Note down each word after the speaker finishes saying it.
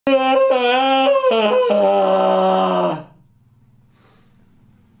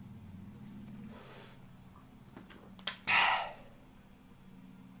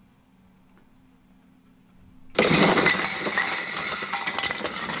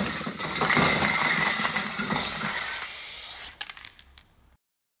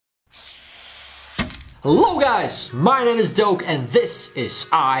Hello guys, my name is Doke and this is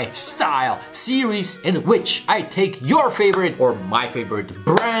iStyle series in which I take your favorite or my favorite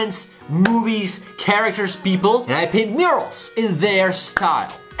brands, movies, characters, people and I paint murals in their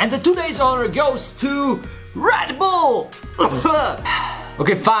style. And the today's honor goes to RedBull!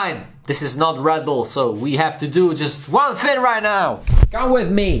 Okay, fine, this is not RedBull, so we have to do just one thing right now. Come with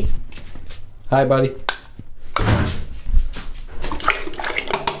me. Hi buddy.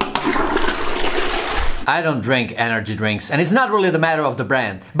 I don't drink energy drinks, and it's not really the matter of the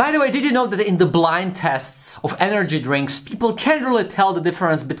brand. By the way, did you know that in the blind tests of energy drinks, people can't really tell the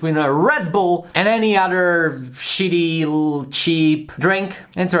difference between a Red Bull and any other shitty, cheap drink?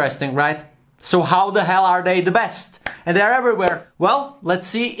 Interesting, right? So how the hell are they the best? And they're everywhere. Well, let's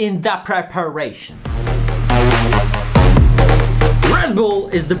see in the preparation. Red Bull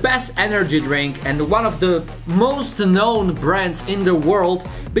is the best energy drink and one of the most known brands in the world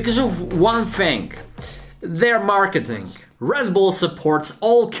because of one thing. Their marketing. Red Bull supports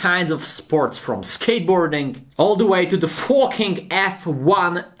all kinds of sports from skateboarding all the way to the fucking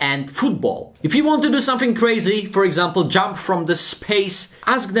F1 and football. If you want to do something crazy, for example jump from the space,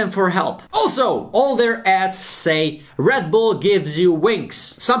 ask them for help. Also, all their ads say Red Bull gives you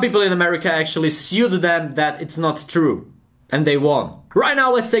wings. Some people in America actually sued them that it's not true. And they won. Right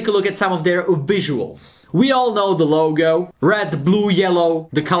now let's take a look at some of their visuals. We all know the logo. Red, blue, yellow.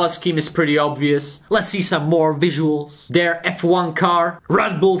 The color scheme is pretty obvious. Let's see some more visuals. Their F1 car.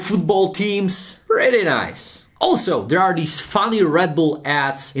 Red Bull football teams. Pretty nice. Also, there are these funny Red Bull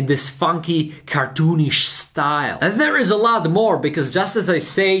ads in this funky, cartoonish style. And there is a lot more because just as I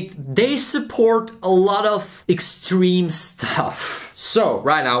said, they support a lot of extreme stuff. So,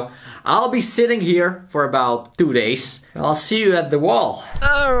 right now, I'll be sitting here for about 2 days. I'll see you at the wall.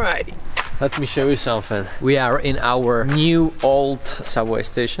 Alrighty. Let me show you something. We are in our new old subway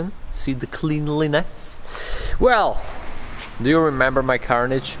station. See the cleanliness? Well, do you remember my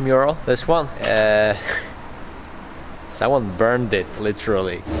Carnage mural? This one? Someone burned it,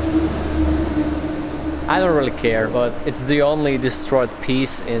 literally. I don't really care, but it's the only destroyed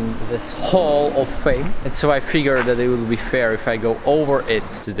piece in this Hall of Fame. And so I figured that it would be fair if I go over it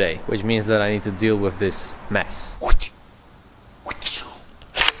today, which means that I need to deal with this mess.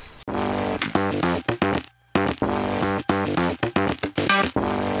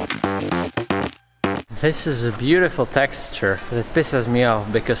 This is a beautiful texture that pisses me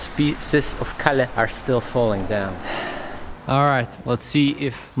off because pieces of color are still falling down. Alright, let's see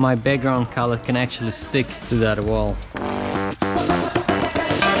if my background color can actually stick to that wall.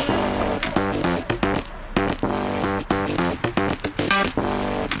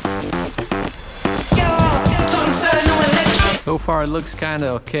 So far it looks kinda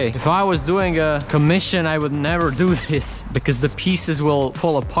okay. If I was doing a commission, I would never do this because the pieces will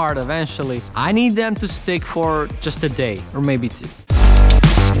fall apart eventually. I need them to stick for just a day or maybe 2.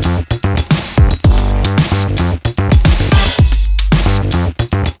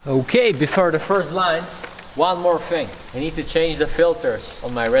 Okay, before the first lines, one more thing. I need to change the filters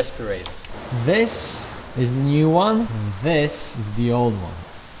on my respirator. This is the new one, and this is the old one.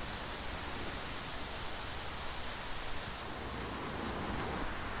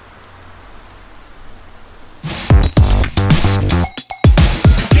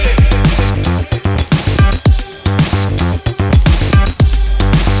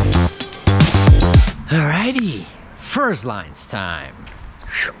 Alrighty, first lines time.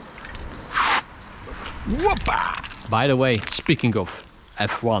 Whoopa! By the way, speaking of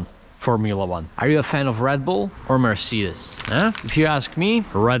F1, Formula 1, are you a fan of Red Bull or Mercedes? Huh? If you ask me,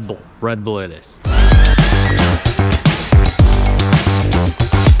 Red Bull. Red Bull it is.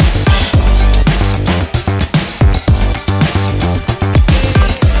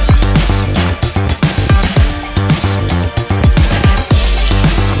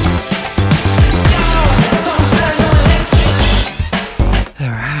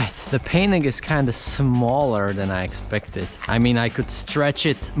 The painting is kind of smaller than I expected. I mean, I could stretch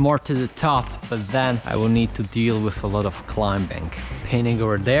it more to the top, but then I will need to deal with a lot of climbing. Painting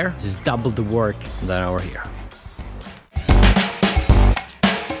over there is double the work than over here.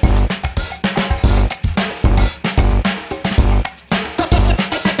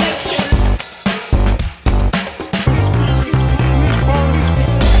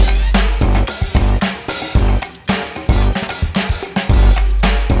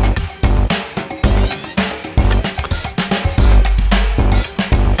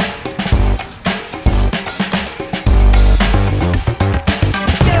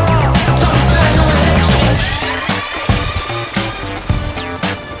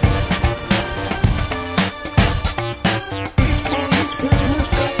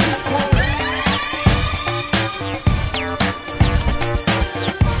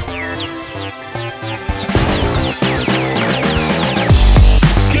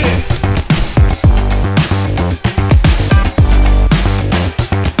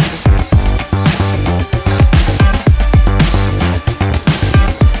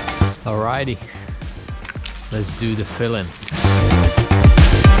 Let's do the filling.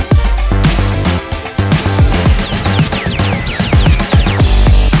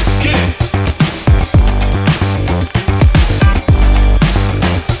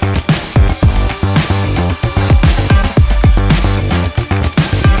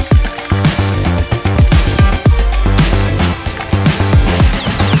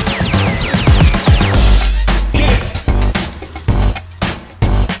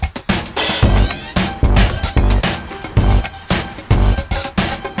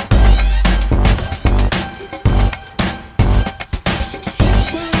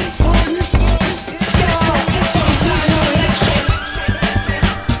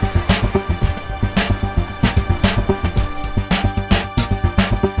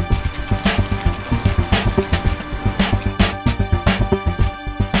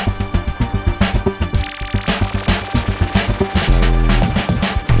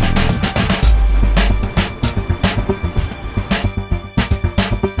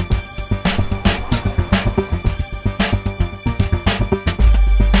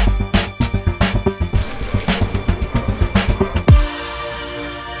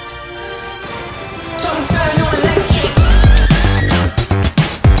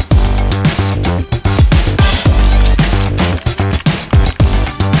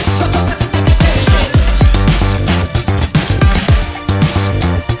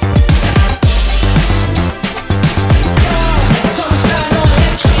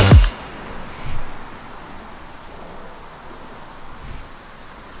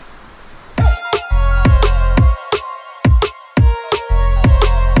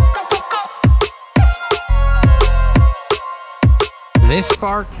 This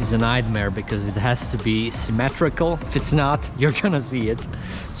part is a nightmare because it has to be symmetrical. If it's not, you're gonna see it.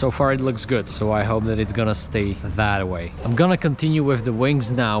 So far it looks good, so I hope that it's gonna stay that way. I'm gonna continue with the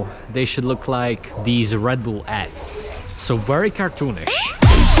wings now. They should look like these Red Bull ads. So very cartoonish.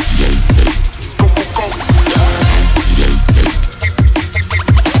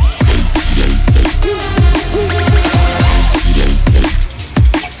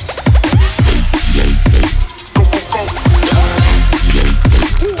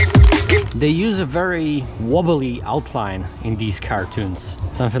 They use a very wobbly outline in these cartoons.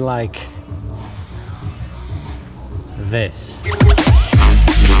 Something like this.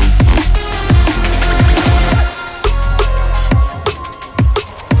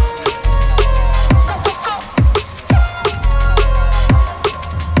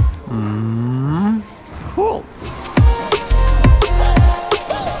 Cool.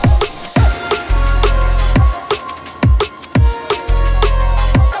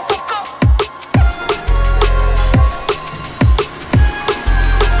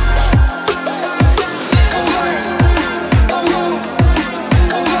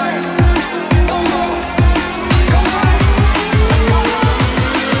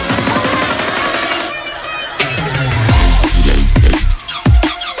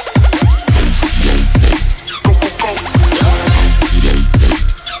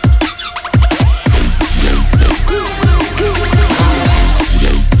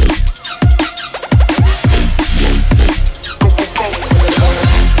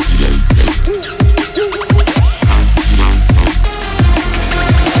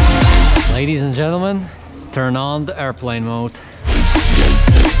 Ladies and gentlemen, turn on the airplane mode.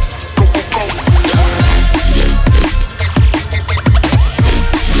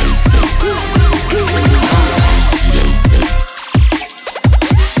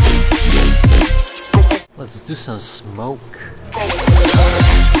 Let's do some smoke.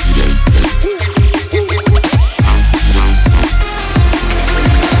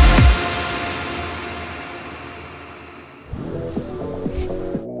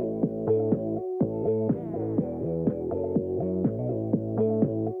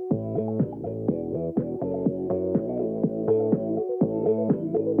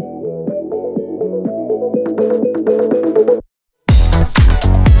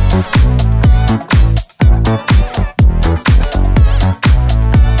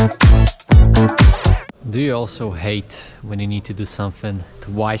 Do you also hate when you need to do something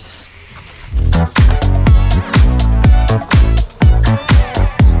twice?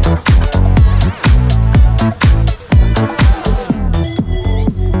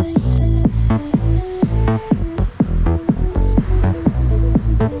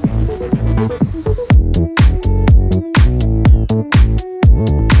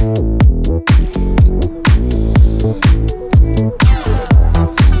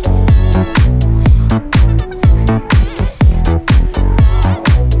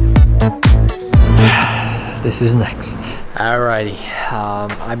 This is next. Alrighty,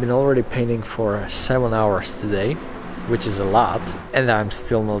 I've been already painting for 7 hours today, which is a lot, and I'm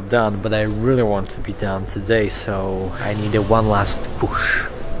still not done, but I really want to be done today, so I need a one last push.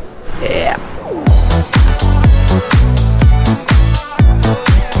 Yeah.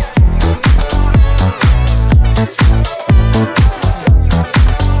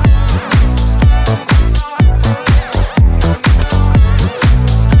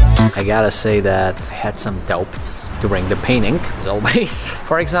 I gotta say that I had some doubts during the painting, as always.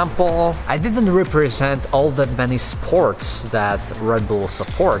 For example, I didn't represent all that many sports that Red Bull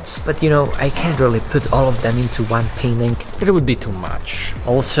supports, but you know, I can't really put all of them into one painting. It would be too much.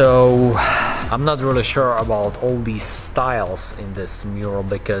 Also, I'm not really sure about all these styles in this mural,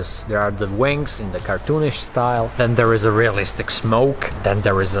 because there are the wings in the cartoonish style, then there is a realistic smoke, then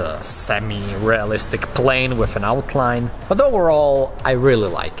there is a semi-realistic plane with an outline. But overall, I really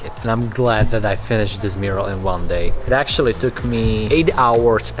like it. And I'm glad that I finished this mural in one day. It actually took me 8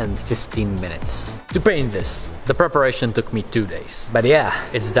 hours and 15 minutes to paint this. The preparation took me 2 days. But yeah,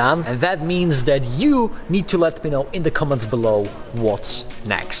 it's done. And that means that you need to let me know in the comments below what's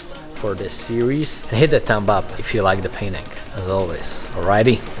next for this series. And hit the thumb up if you like the painting, as always.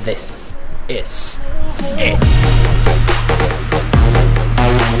 Alrighty, this is it.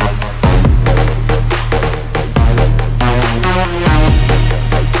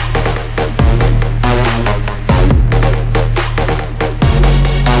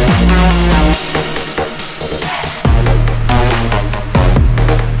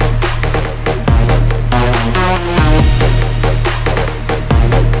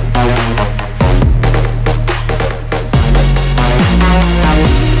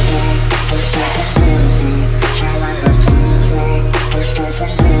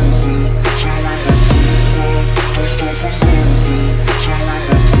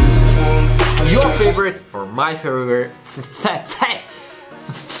 Or my favorite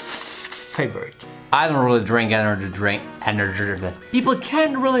favorite. I don't really drink energy drink. People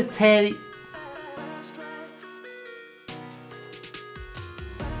can't really tell